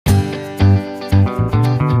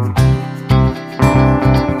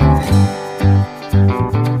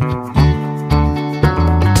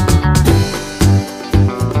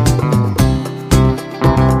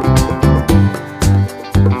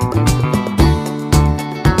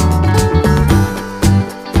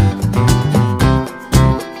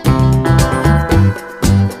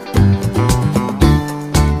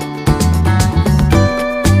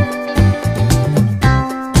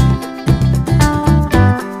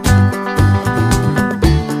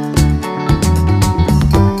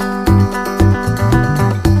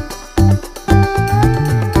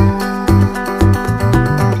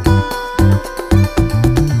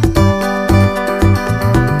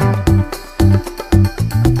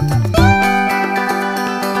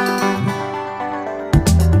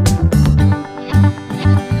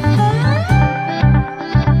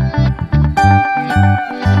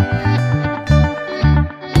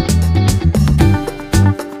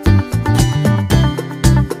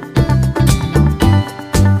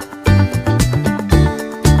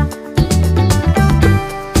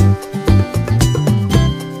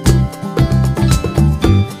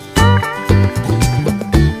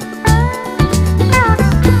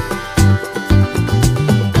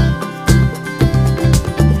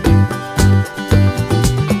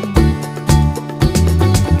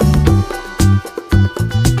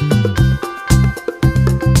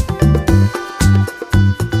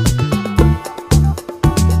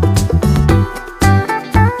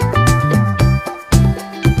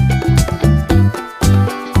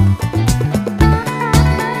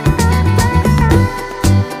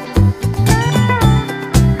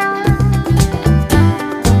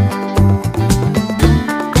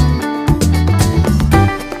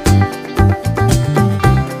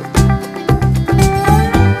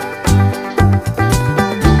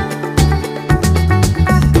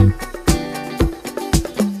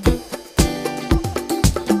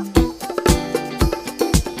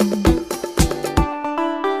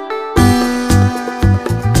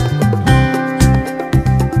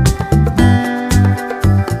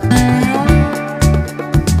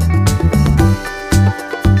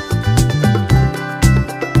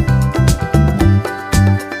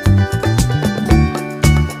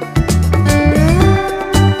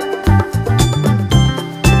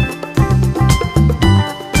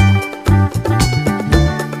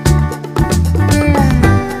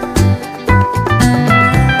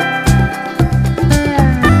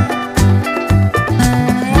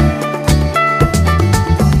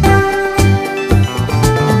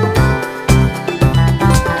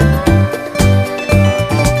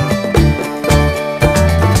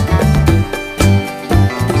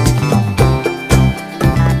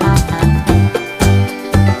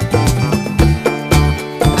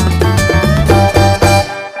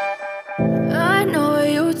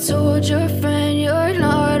told your friend you're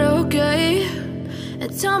not okay?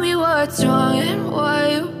 And tell me what's wrong and why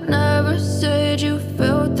you never said you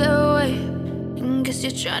felt that way. And guess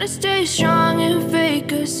you're trying to stay strong and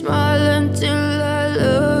fake a smile until I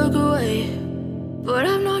look away. But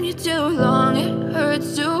I've known you too long, it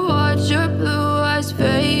hurts to watch your blue eyes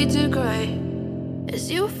fade to gray as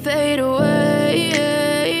you fade away,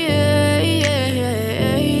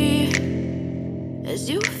 as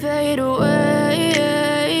you fade away.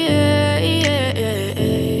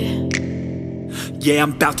 Yeah,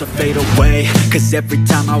 I'm about to fade away, cause every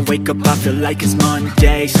time I wake up I feel like it's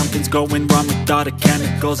Monday. Something's going wrong with all the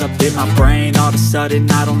chemicals up in my brain. All of a sudden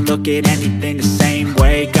I don't look at anything the same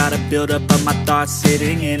way. Got a buildup of my thoughts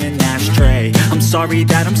sitting in an ashtray. I'm sorry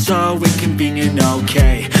that I'm so inconvenient,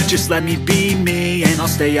 okay? Just let me be me and I'll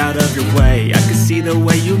stay out of your way. I can see the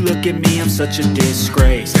way you look at me, I'm such a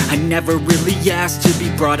disgrace. I never really asked to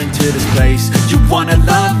be brought into this place. You wanna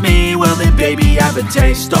love me? Well then baby have a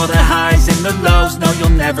taste. All the highs and the lows, no you'll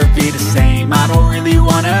never be the same. I don't really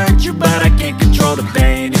wanna hurt you but I can't control the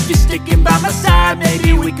pain. If you're sticking by my side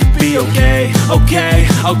maybe we could be okay.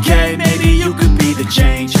 Okay, maybe you could be the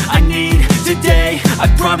change I need today. I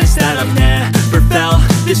promise that I've never felt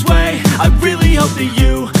this way. I really hope that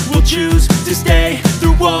you will choose to stay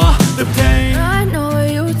through all